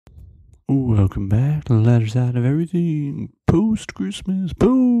Welcome back to the latter side of everything. Post-Christmas,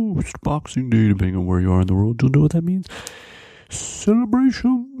 post-Boxing Day, depending on where you are in the world. You'll know what that means.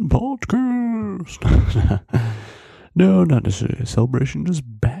 Celebration podcast. No, not necessarily a celebration, just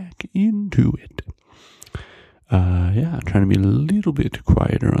back into it. I'm trying to be a little bit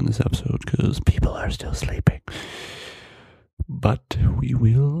quieter on this episode because people are still sleeping. But we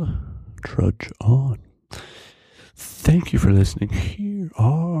will trudge on. Thank you for listening. Here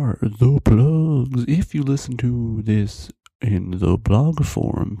are the plugs. If you listen to this in the blog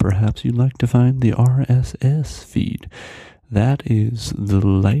form, perhaps you'd like to find the RSS feed. That is the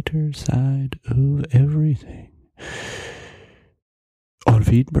lighter side of everything. On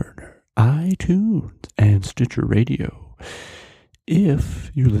FeedBurner, iTunes, and Stitcher Radio.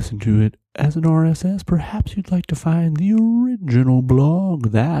 If you listen to it as an RSS, perhaps you'd like to find the original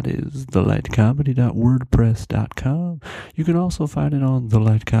blog. That is thelightcomedy.wordpress.com. You can also find it on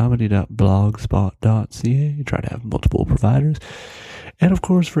thelightcomedy.blogspot.ca. Try to have multiple providers. And of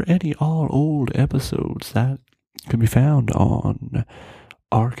course, for any all old episodes, that can be found on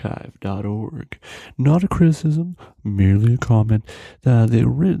archive.org. Not a criticism, merely a comment.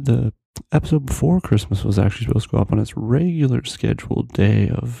 The episode before Christmas was actually supposed to go up on its regular scheduled day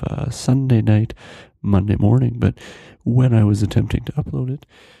of Sunday night, Monday morning, but when I was attempting to upload it,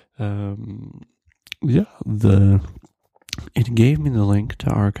 it gave me the link to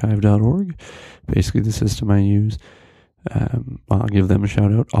archive.org, basically the system I use. I'll give them a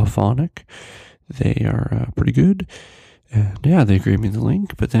shout out, Auphonic. They are pretty good. And yeah, they gave me the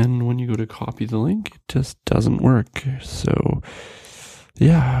link, but then when you go to copy the link, it just doesn't work. So,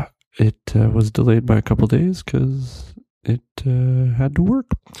 yeah, it was delayed by a couple days because it had to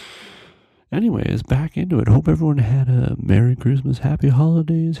work. Anyways, back into it. Hope everyone had a Merry Christmas, Happy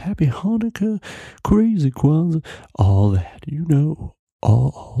Holidays, Happy Hanukkah, Crazy Kwanzaa, all that,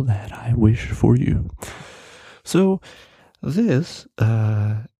 all that I wish for you. So, this,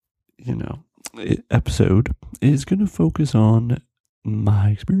 episode is going to focus on my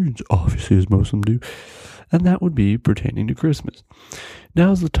experience, obviously, as most of them do, and that would be pertaining to Christmas.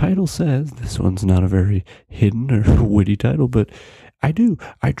 Now, as the title says, this one's not a very hidden or witty title, but I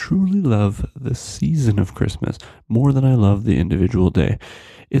truly love the season of Christmas more than I love the individual day.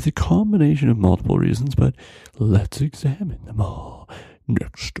 It's a combination of multiple reasons, but let's examine them all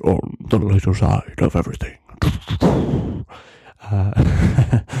next on the lighter side of everything.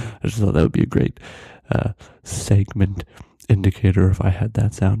 I just thought that would be a great segment indicator if I had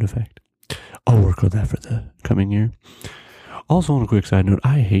that sound effect. I'll work on that for the coming year. Also, on a quick side note,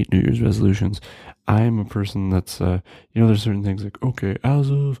 I hate New Year's resolutions. I'm a person that's, there's certain things like, okay,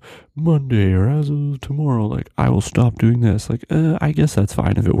 as of Monday or as of tomorrow, like, I will stop doing this. Like, I guess that's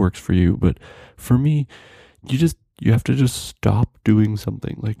fine if it works for you. But for me, you have to just stop doing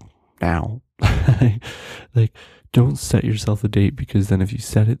something, like, now. Like, don't set yourself a date, because then if you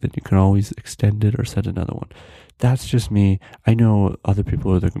set it, then you can always extend it or set another one. That's just me. I know other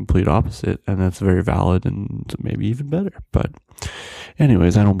people are the complete opposite, and that's very valid and maybe even better. But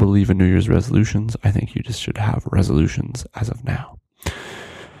anyways, I don't believe in New Year's resolutions. I think you just should have resolutions as of now.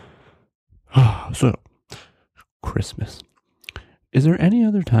 So, Christmas. Is there any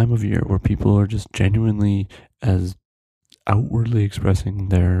other time of year where people are just genuinely as outwardly expressing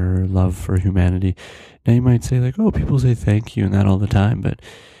their love for humanity? Now you might say, like, oh, people say thank you and that all the time, but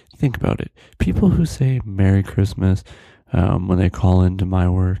think about it. People who say Merry Christmas when they call into my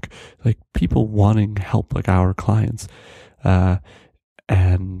work, like people wanting help, like our clients,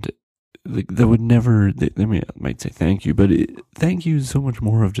 and they would never, might say thank you, but thank you is so much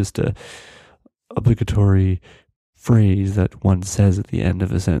more of just a obligatory phrase that one says at the end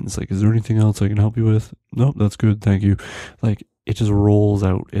of a sentence. Like, is there anything else I can help you with? Nope, that's good, thank you. Like, it just rolls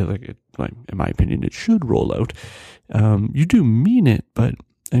out. In my opinion, it should roll out. You do mean it, but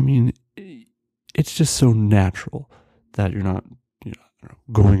I mean, it's just so natural that you're not,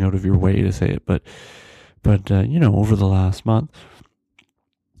 going out of your way to say it. But over the last month,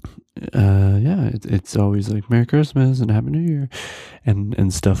 it's always like Merry Christmas and Happy New Year,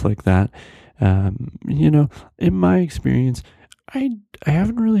 and stuff like that. In my experience, I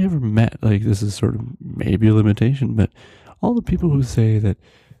haven't really ever met, like, this is sort of maybe a limitation, but all the people who say that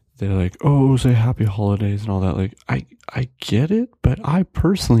they're like, oh, say happy holidays and all that, like, I get it, but I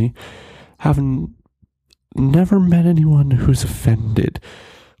personally haven't never met anyone who's offended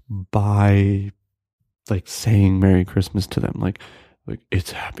by, like, saying Merry Christmas to them. Like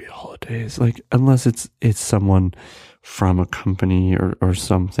it's happy holidays, like, unless it's someone from a company or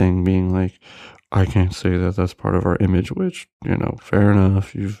something being like, I can't say that, that's part of our image, which, fair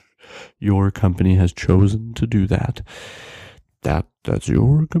enough. Your company has chosen to do that. That that's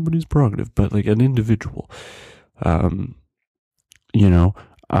your company's prerogative. But like an individual, you know,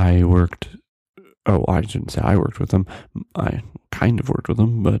 I shouldn't say I worked with them. I kind of worked with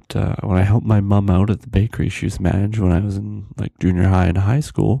them, but when I helped my mom out at the bakery she used to manage when I was in like junior high and high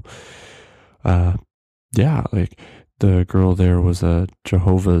school, yeah, like the girl there was a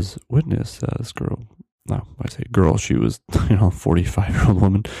Jehovah's Witness. This girl, no, I say girl, she was, 45-year-old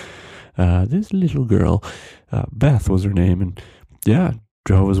woman. This little girl, Beth was her name, and yeah,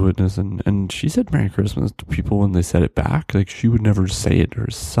 Jehovah's Witness, and she said Merry Christmas to people when they said it back. Like, she would never say it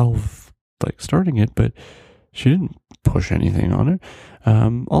herself, like starting it, but she didn't push anything on it.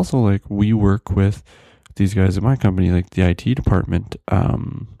 Also, like, we work with these guys at my company, like the IT department,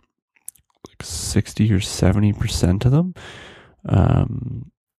 like 60 or 70% of them,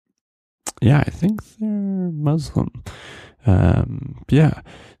 yeah, I think they're Muslim. Yeah,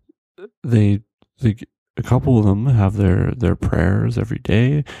 they a couple of them have their prayers every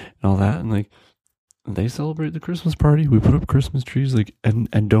day and all that, and like they celebrate the Christmas party. We put up Christmas trees, like, and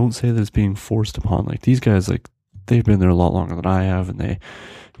don't say that it's being forced upon. Like, these guys, like, they've been there a lot longer than I have, and they,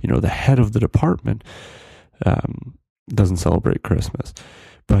 the head of the department doesn't celebrate Christmas,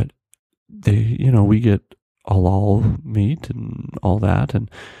 but they, we get halal meat and all that, and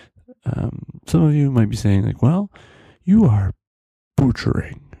some of you might be saying, like, well, you are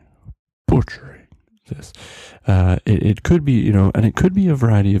butchering this. It could be, and it could be a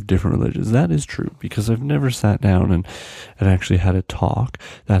variety of different religions. That is true, because I've never sat down and actually had a talk.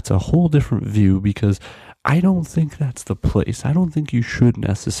 That's a whole different view, because I don't think that's the place. I don't think you should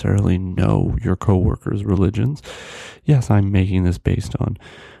necessarily know your coworkers' religions. Yes, I'm making this based on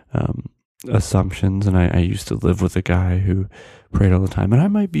assumptions, and I used to live with a guy who prayed all the time, and I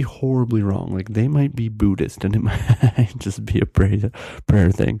might be horribly wrong. Like, they might be Buddhist, and it might just be a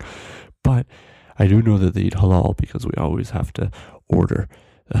prayer thing, but I do know that they eat halal, because we always have to order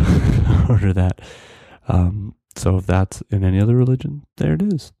that. So if that's in any other religion, there it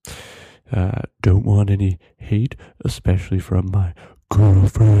is. Don't want any hate, especially from my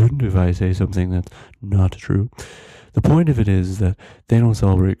girlfriend, if I say something that's not true. The point of it is that they don't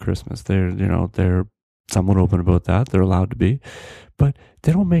celebrate Christmas. They're somewhat open about that. They're allowed to be, but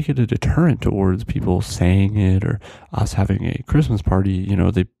they don't make it a deterrent towards people saying it or us having a Christmas party.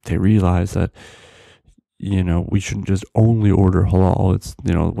 They realize that, we shouldn't just only order halal. It's,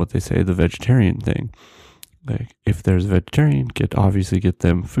 what they say, the vegetarian thing. Like, if there's a vegetarian, obviously get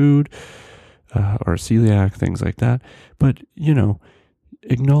them food, or celiac, things like that. But,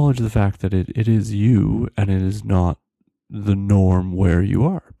 acknowledge the fact that it is you, and it is not the norm where you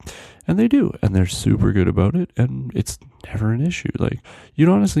are. And they do, and they're super good about it, and it's never an issue. Like, you'd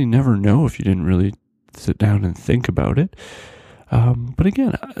honestly never know if you didn't really sit down and think about it. But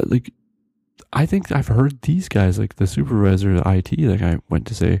again, like, I think I've heard these guys, like the supervisor of IT, like, I went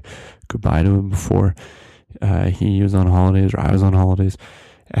to say goodbye to him before he was on holidays, or I was on holidays,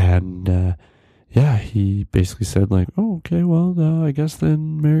 and yeah, he basically said, like, oh, okay, well, I guess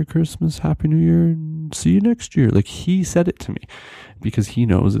then Merry Christmas, Happy New Year, and see you next year. Like, he said it to me, because he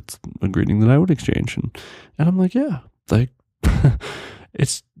knows it's a greeting that I would exchange, and I'm like, yeah, like,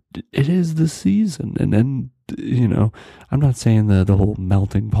 it is the season. And then, I'm not saying the whole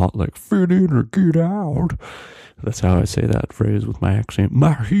melting pot, like, fit in or get out. That's how I say that phrase with my accent,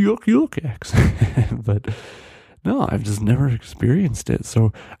 my yuck accent. But no, I've just never experienced it.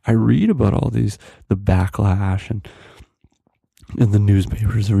 So I read about all the backlash, and in the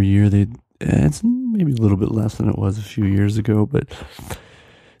newspapers every year, it's maybe a little bit less than it was a few years ago, but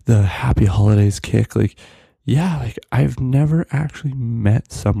the happy holidays kick, like, yeah, like, I've never actually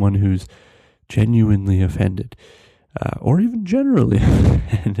met someone who's genuinely offended, or even generally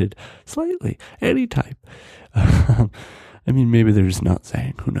offended, slightly, any type. I mean, maybe they're just not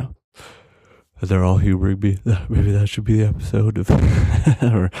saying, who knows? They're all humoring me. Maybe that should be the episode of,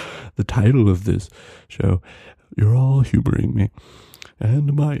 or the title of this show. You're all humoring me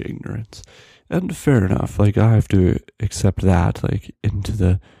and my ignorance. And fair enough. Like, I have to accept that, like, into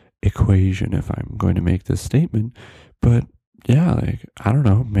the equation if I'm going to make this statement. But yeah, like, I don't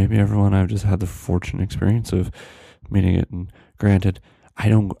know. Maybe I've just had the fortunate experience of meeting it. And granted,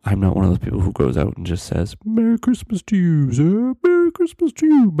 I'm not one of those people who goes out and just says, Merry Christmas to you, sir. Merry Christmas to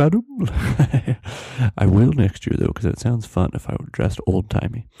you, madam. I will next year, though, because it sounds fun if I were dressed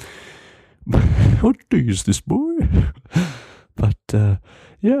old-timey. What day is this, boy? But,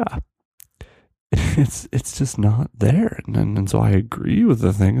 yeah, it's just not there. And so I agree with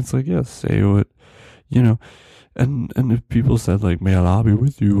the thing. It's like, yeah, say what, and if people said, like, may Allah be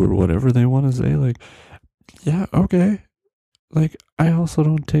with you, or whatever they want to say, like, yeah, okay. Like, I also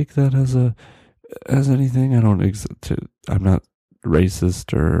don't take that as anything. I'm not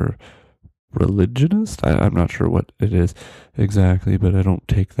racist or religionist. I'm not sure what it is exactly, but I don't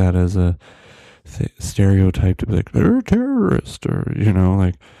take that as a stereotype to be like, they're a terrorist, or,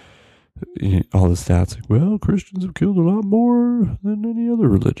 like, all the stats like, well, Christians have killed a lot more than any other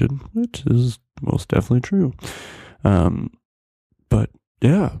religion, which is most definitely true. But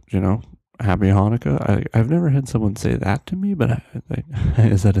yeah, happy Hanukkah. I've never had someone say that to me, but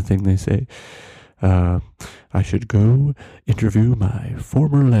is that a thing they say? I should go interview my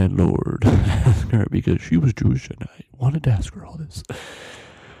former landlord because she was Jewish and I wanted to ask her all this.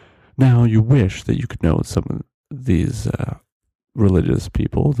 Now, you wish that you could know some of these religious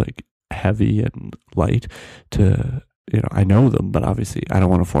people, like heavy and light, to, I know them, but obviously I don't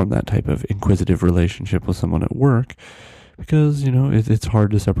want to form that type of inquisitive relationship with someone at work because, it's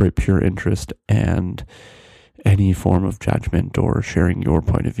hard to separate pure interest and any form of judgment or sharing your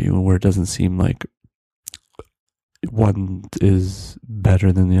point of view where it doesn't seem like one is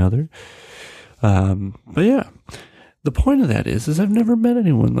better than the other. But yeah, the point of that is I've never met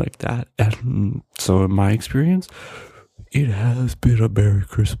anyone like that. And so in my experience, it has been a Merry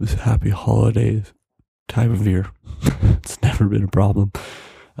Christmas, Happy Holidays time of year. It's never been a problem.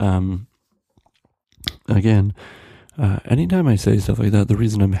 Again, anytime I say stuff like that, the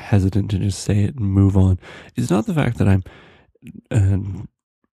reason I'm hesitant to just say it and move on is not the fact that I'm,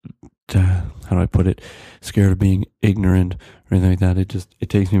 how do I put it, scared of being ignorant or anything like that. It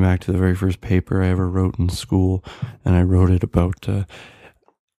takes me back to the very first paper I ever wrote in school, and I wrote it about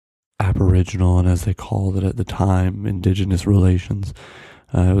Aboriginal, and as they called it at the time, Indigenous relations.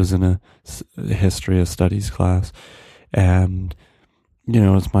 It was in a history of studies class, and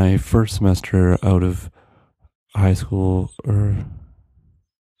it's my first semester out of high school, or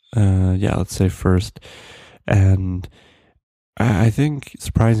let's say first, and I think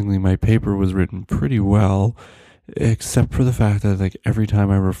surprisingly my paper was written pretty well, except for the fact that like every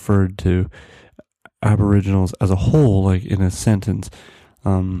time I referred to Aboriginals as a whole, like in a sentence,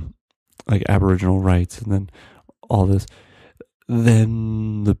 like Aboriginal rights and then all this,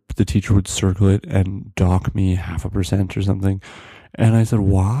 then the teacher would circle it and dock me 0.5% or something. And I said,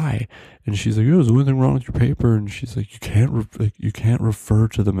 why? And she's like, is there anything wrong with your paper? And she's like, you can't refer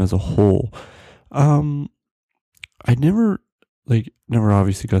to them as a whole. I never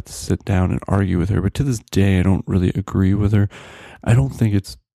obviously got to sit down and argue with her, but to this day, I don't really agree with her. I don't think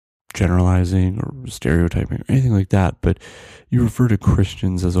it's generalizing or stereotyping or anything like that, but you refer to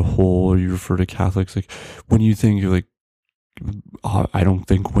Christians as a whole, or you refer to Catholics, like when you think you're like, I don't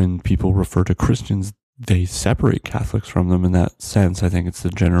think when people refer to Christians, they separate Catholics from them in that sense. I think it's the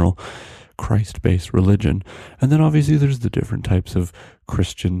general Christ-based religion. And then obviously there's the different types of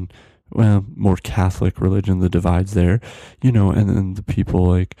Christian, well, more Catholic religion, the divides there, and then the people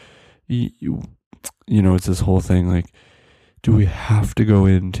like, it's this whole thing like, do we have to go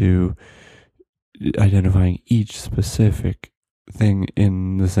into identifying each specific thing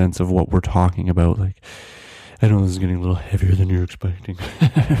in the sense of what we're talking about? Like, I know this is getting a little heavier than you're expecting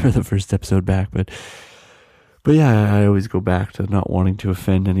for the first episode back, but yeah, I always go back to not wanting to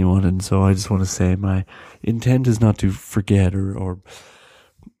offend anyone, and so I just want to say my intent is not to forget or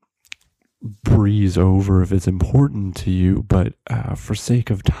breeze over if it's important to you, but for sake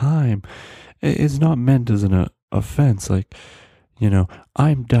of time, it's not meant as an offense. Like,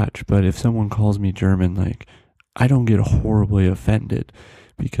 I'm Dutch, but if someone calls me German, like, I don't get horribly offended,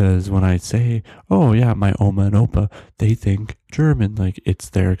 because when I say, oh yeah, my Oma and Opa, they think German, like it's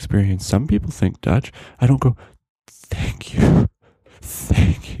their experience. Some people think Dutch. I don't go, thank you.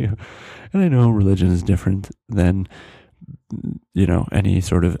 And I know religion is different than, any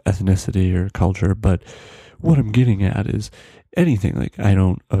sort of ethnicity or culture, but what I'm getting at is anything, like I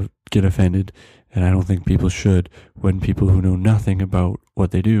don't get offended, and I don't think people should, when people who know nothing about what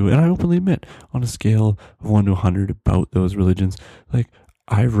they do, and I openly admit, on a scale of 1 to 100 about those religions, like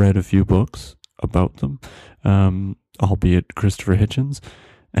I've read a few books about them, albeit Christopher Hitchens,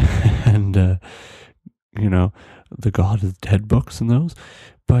 and, the God is Dead books and those,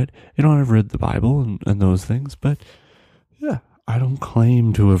 but, I've read the Bible and those things, but yeah, I don't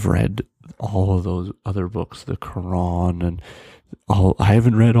claim to have read all of those other books, the Quran and I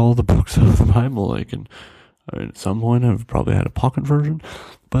haven't read all the books of the Bible. Like, at some point I've probably had a pocket version,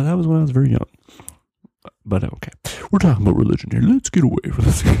 but that was when I was very young. But okay, we're talking about religion here. Let's get away from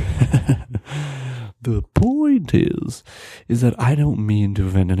this. The point is that I don't mean to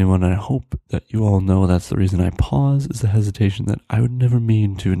offend anyone, and I hope that you all know that's the reason I pause, is the hesitation that I would never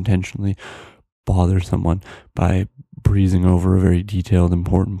mean to intentionally bother someone by breezing over a very detailed,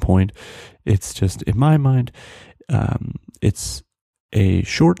 important point. It's just, in my mind, it's a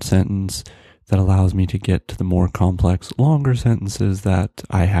short sentence that allows me to get to the more complex, longer sentences that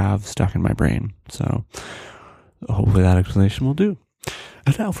I have stuck in my brain. So hopefully that explanation will do.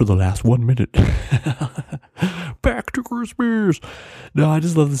 And now for the last 1 minute. Back to Christmas. No, I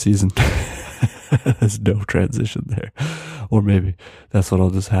just love the season. There's no transition there. Or maybe that's what I'll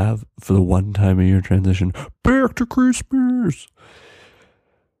just have for the one time a year transition. Back to Christmas.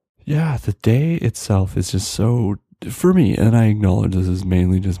 Yeah, the day itself is just so, for me, and I acknowledge this is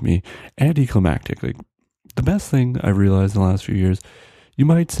mainly just me, anticlimactic. Like, the best thing I've realized in the last few years, you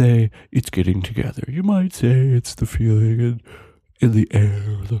might say it's getting together. You might say it's the feeling in the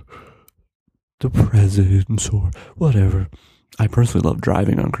air, the presents or whatever. I personally love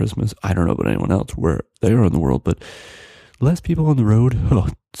driving on Christmas. I don't know about anyone else where they are in the world, but less people on the road. Oh,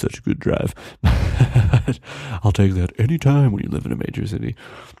 such a good drive. I'll take that anytime when you live in a major city.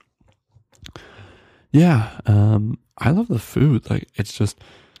 Yeah, I love the food. Like, it's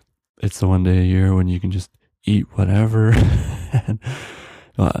the one day a year when you can just eat whatever and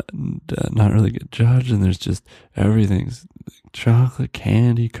not really get judged, and there's just everything's chocolate,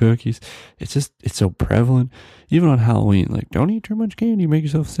 candy, cookies. It's so prevalent. Even on Halloween, like, don't eat too much candy, make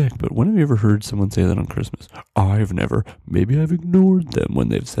yourself sick. But when have you ever heard someone say that on Christmas? I've never. Maybe I've ignored them when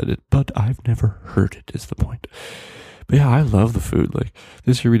they've said it, but I've never heard it, is the point. But yeah, I love the food. Like,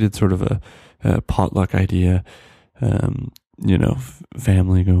 this year we did sort of a potluck idea,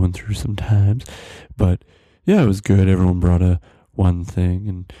 family going through some times. But yeah, it was good. Everyone brought one thing,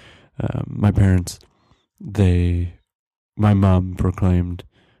 and my parents, my mom proclaimed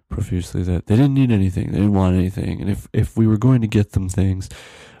profusely that they didn't need anything, they didn't want anything, and if we were going to get them things,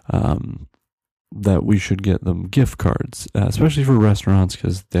 that we should get them gift cards, especially for restaurants,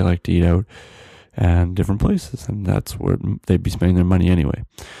 because they like to eat out and different places, and that's where they'd be spending their money anyway.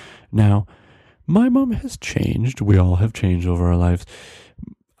 Now, my mom has changed. We all have changed over our lives.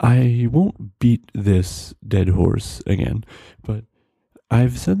 I won't beat this dead horse again, but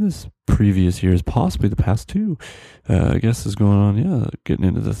I've said this previous years, possibly the past two. I guess is going on, getting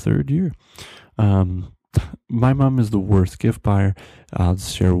into the third year. My mom is the worst gift buyer. I'll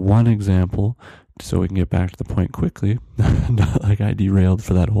just share one example so we can get back to the point quickly. Not like I derailed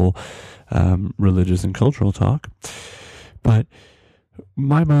for that whole religious and cultural talk. But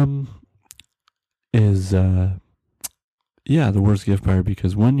my mom is the worst gift buyer,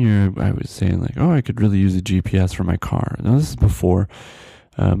 because one year I was saying, like, I could really use a GPS for my car. Now, this is before,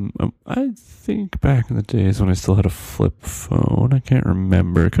 I think back in the days when I still had a flip phone. I can't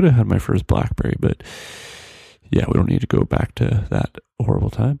remember. I could have had my first BlackBerry, but yeah, we don't need to go back to that horrible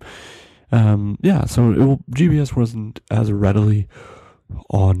time. So GPS wasn't as readily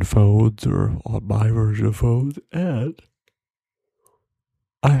on phones or on my version of phones, and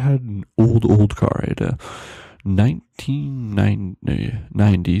I had an old car. I had a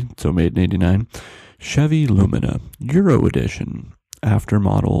 1990, so made in 89, Chevy Lumina, Euro Edition, after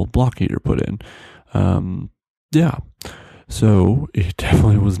model block heater put in. So it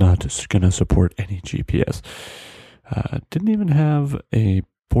definitely was not going to support any GPS. Didn't even have a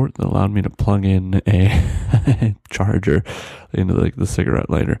port that allowed me to plug in a charger into, like, the cigarette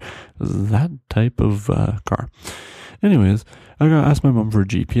lighter. It was that type of car. Anyways, I asked my mom for a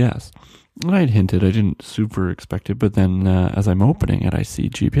GPS. And I had hinted, I didn't super expect it, but then as I'm opening it, I see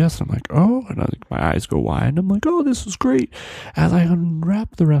GPS, and I'm like, and my eyes go wide, and I'm like, this is great. As I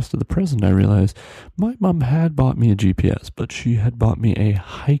unwrap the rest of the present, I realized my mom had bought me a GPS, but she had bought me a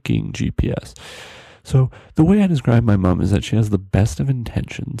hiking GPS. So the way I describe my mom is that she has the best of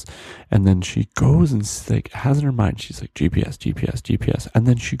intentions, and then she goes and, like, has in her mind, she's like, GPS, and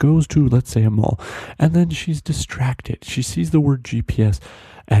then she goes to, let's say, a mall, and then she's distracted. She sees the word GPS,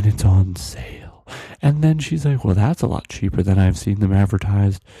 and it's on sale, and then she's like, well, that's a lot cheaper than I've seen them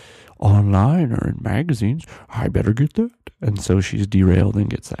advertised online or in magazines. I better get that. And so she's derailed and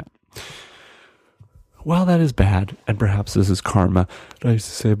gets that. While that is bad, and perhaps this is karma, I used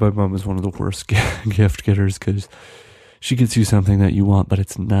to say my mom is one of the worst gift getters, because she gets you something that you want, but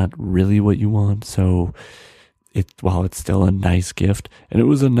it's not really what you want. So while it's still a nice gift, and it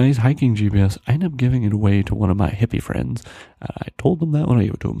was a nice hiking GPS, I ended up giving it away to one of my hippie friends. I told them that when I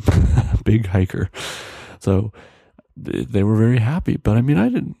gave it to him. Big hiker. So they were very happy, but I mean, I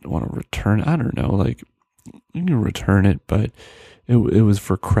didn't want to return. I don't know, like, you can return it, but it was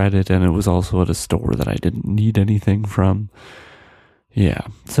for credit, and it was also at a store that I didn't need anything from. Yeah.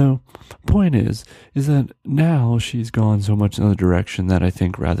 So point is that now she's gone so much in the direction that I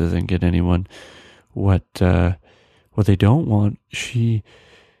think rather than get anyone what they don't want, she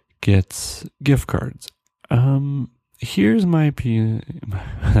gets gift cards. Here's my opinion.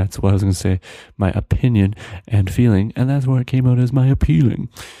 That's what I was going to say. My opinion and feeling, and that's where it came out as my appealing.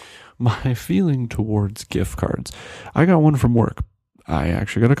 my feeling towards gift cards. I got one from work. I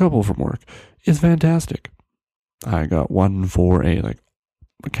actually got a couple from work. It's fantastic. I got one for a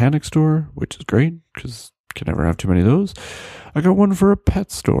mechanic store, which is great because you can never have too many of those. I got one for a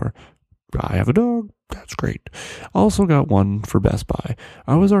pet store. I have a dog. That's great. Also got one for Best Buy.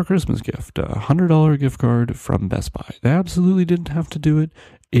 I was our Christmas gift, a $100 gift card from Best Buy. They absolutely didn't have to do it.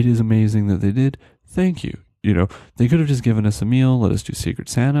 It is amazing that they did. Thank you. They could have just given us a meal, let us do Secret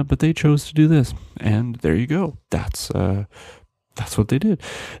Santa, but they chose to do this. And there you go. That's what they did.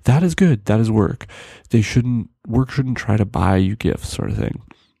 That is good. That is work. Work shouldn't try to buy you gifts, sort of thing.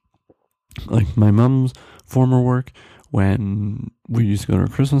 Like my mom's former work, when we used to go to a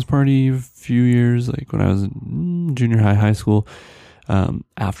Christmas party a few years, like when I was in junior high school,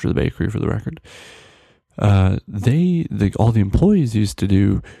 after the bakery, for the record, all the employees used to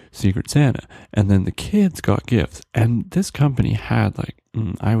do Secret Santa, and then the kids got gifts. And this company had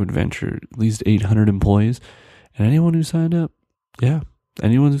I would venture at least 800 employees, and anyone who signed up,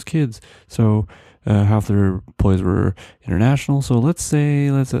 anyone who's kids. So half their employees were international. So let's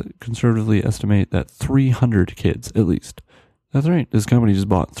conservatively estimate that 300 kids at least. That's right. This company just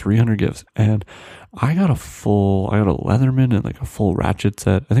bought 300 gifts, and I got a Leatherman and a full Ratchet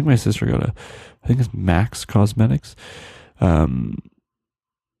set. I think my sister got I think it's Max Cosmetics. And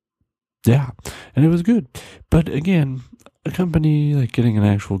it was good. But again, a company getting an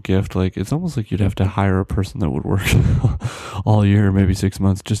actual gift, it's almost like you'd have to hire a person that would work all year, maybe 6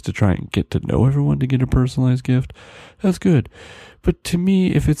 months, just to try and get to know everyone to get a personalized gift. That's good. But to me,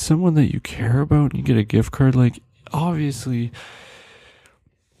 if it's someone that you care about and you get a gift card, obviously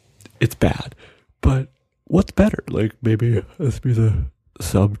it's bad. But what's better? Maybe this be the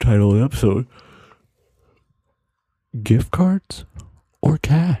subtitle of the episode. Gift cards or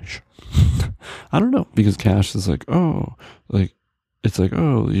cash? I don't know, because cash is you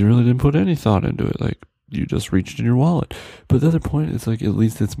really didn't put any thought into it. You just reached in your wallet. But the other point is at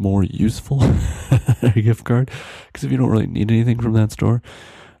least it's more useful, a gift card, because if you don't really need anything from that store,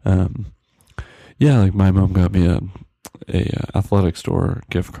 my mom got me a athletic store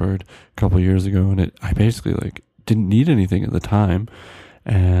gift card a couple of years ago, and I basically didn't need anything at the time,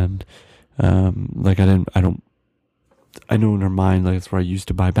 and I know in her mind, that's where I used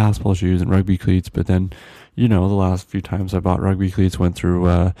to buy basketball shoes and rugby cleats, but then, the last few times I bought rugby cleats went through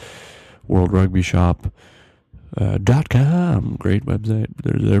worldrugbyshop.com. Great website.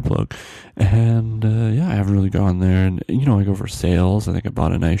 There's their plug. And I haven't really gone there. And, I go for sales. I think I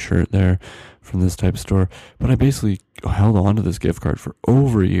bought a nice shirt there from this type of store. But I basically held on to this gift card for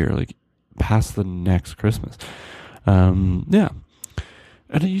over a year, past the next Christmas.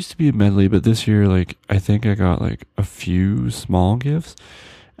 And it used to be a medley, but this year, I think I got, a few small gifts.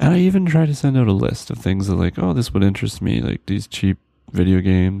 And I even tried to send out a list of things that, this would interest me, these cheap video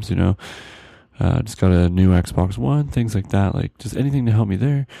games, just got a new Xbox One, things like that, just anything to help me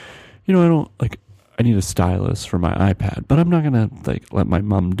there. I need a stylus for my iPad, but I'm not going to, let my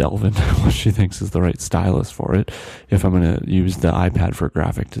mom delve into what she thinks is the right stylus for it if I'm going to use the iPad for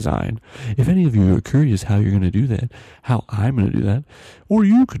graphic design. If any of you are curious how you're going to do that, how I'm going to do that, or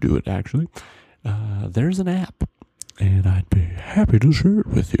you could do it, actually, there's an app, and I'd be happy to share it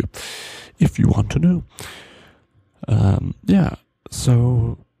with you if you want to know.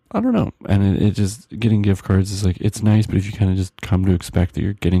 So I don't know. And it just, getting gift cards is it's nice, but if you kind of just come to expect that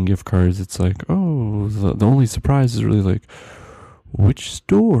you're getting gift cards, it's the only surprise is really which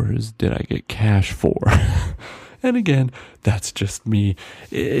stores did I get cash for? And again, that's just me.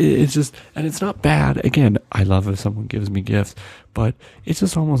 It's just, and it's not bad. Again, I love if someone gives me gifts, but it's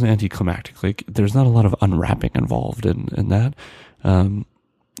just almost anticlimactic. There's not a lot of unwrapping involved in that.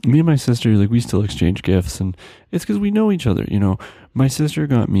 Me and my sister, we still exchange gifts, and it's because we know each other. My sister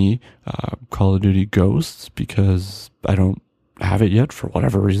got me Call of Duty Ghosts because I don't have it yet for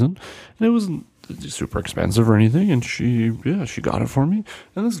whatever reason, and it wasn't super expensive or anything, and she got it for me,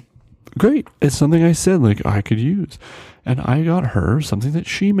 and it's great. It's something I said I could use, and I got her something that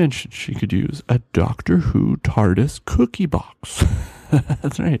she mentioned she could use, a Doctor Who TARDIS cookie box.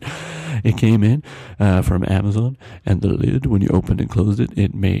 That's right. It came in from Amazon, and the lid, when you opened and closed it,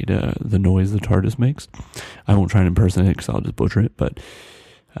 it made the noise the TARDIS makes. I won't try and impersonate it because I'll just butcher it, but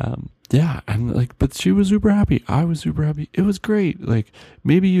and but she was super happy. I was super happy. It was great.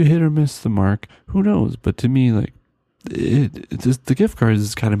 Maybe you hit or miss the mark. Who knows? But to me, it just, the gift cards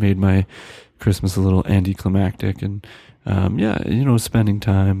has kind of made my Christmas a little anticlimactic, and spending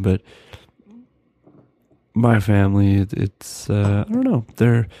time, but my family, it's I don't know,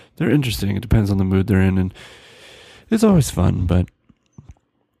 they're interesting. It depends on the mood they're in, and it's always fun. But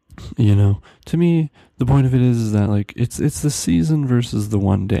to me, the point of it is that, like, it's the season versus the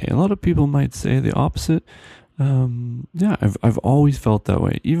one day. A lot of people might say the opposite. Yeah, I've always felt that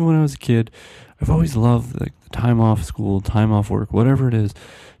way. Even when I was a kid, I've always loved, like, the time off school, time off work, whatever it is,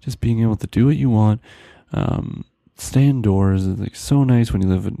 just being able to do what you want. Stay indoors is, like, so nice when you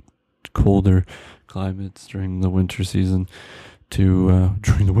live in colder climates during the winter season, to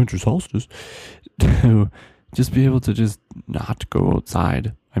during the winter solstice, to just be able to just not go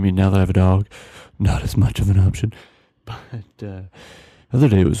outside. I mean, now that I have a dog, not as much of an option. But the other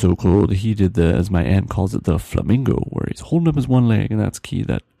day it was so cold, he did the, as my aunt calls it, the flamingo, where he's holding up his one leg, and that's key,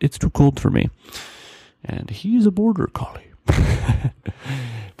 that it's too cold for me. And he's a border collie.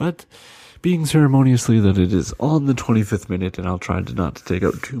 But being ceremoniously that it is on the 25th minute, and I'll try to not to take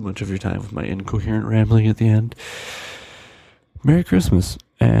out too much of your time with my incoherent rambling at the end. Merry Christmas,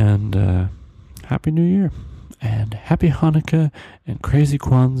 and Happy New Year, and Happy Hanukkah, and Crazy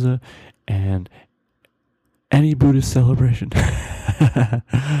Kwanzaa, and any Buddhist celebration.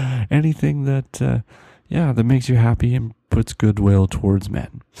 Anything that, that makes you happy and puts goodwill towards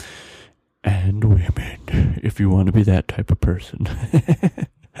men. And women, if you want to be that type of person.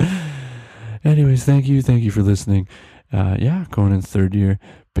 Anyways, thank you for listening. Going in third year,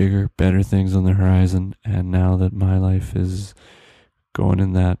 bigger, better things on the horizon, and now that my life is going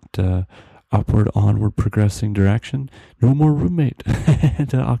in that upward, onward, progressing direction, no more roommate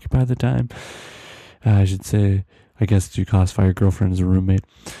to occupy the time. I should say, I guess, to classify your girlfriend as a roommate.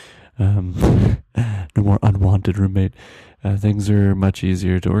 No more unwanted roommate. Things are much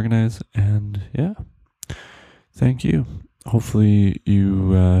easier to organize, and thank you. Hopefully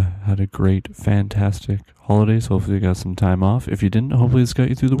you had a great, fantastic holidays. Hopefully you got some time off. If you didn't, hopefully it's got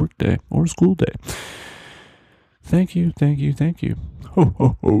you through the work day or school day. Thank you. Ho,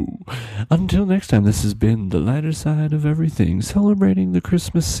 ho, ho. Until next time, this has been The Lighter Side of Everything, celebrating the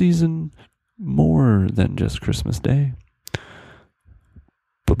Christmas season more than just Christmas Day.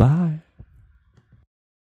 Bye-bye.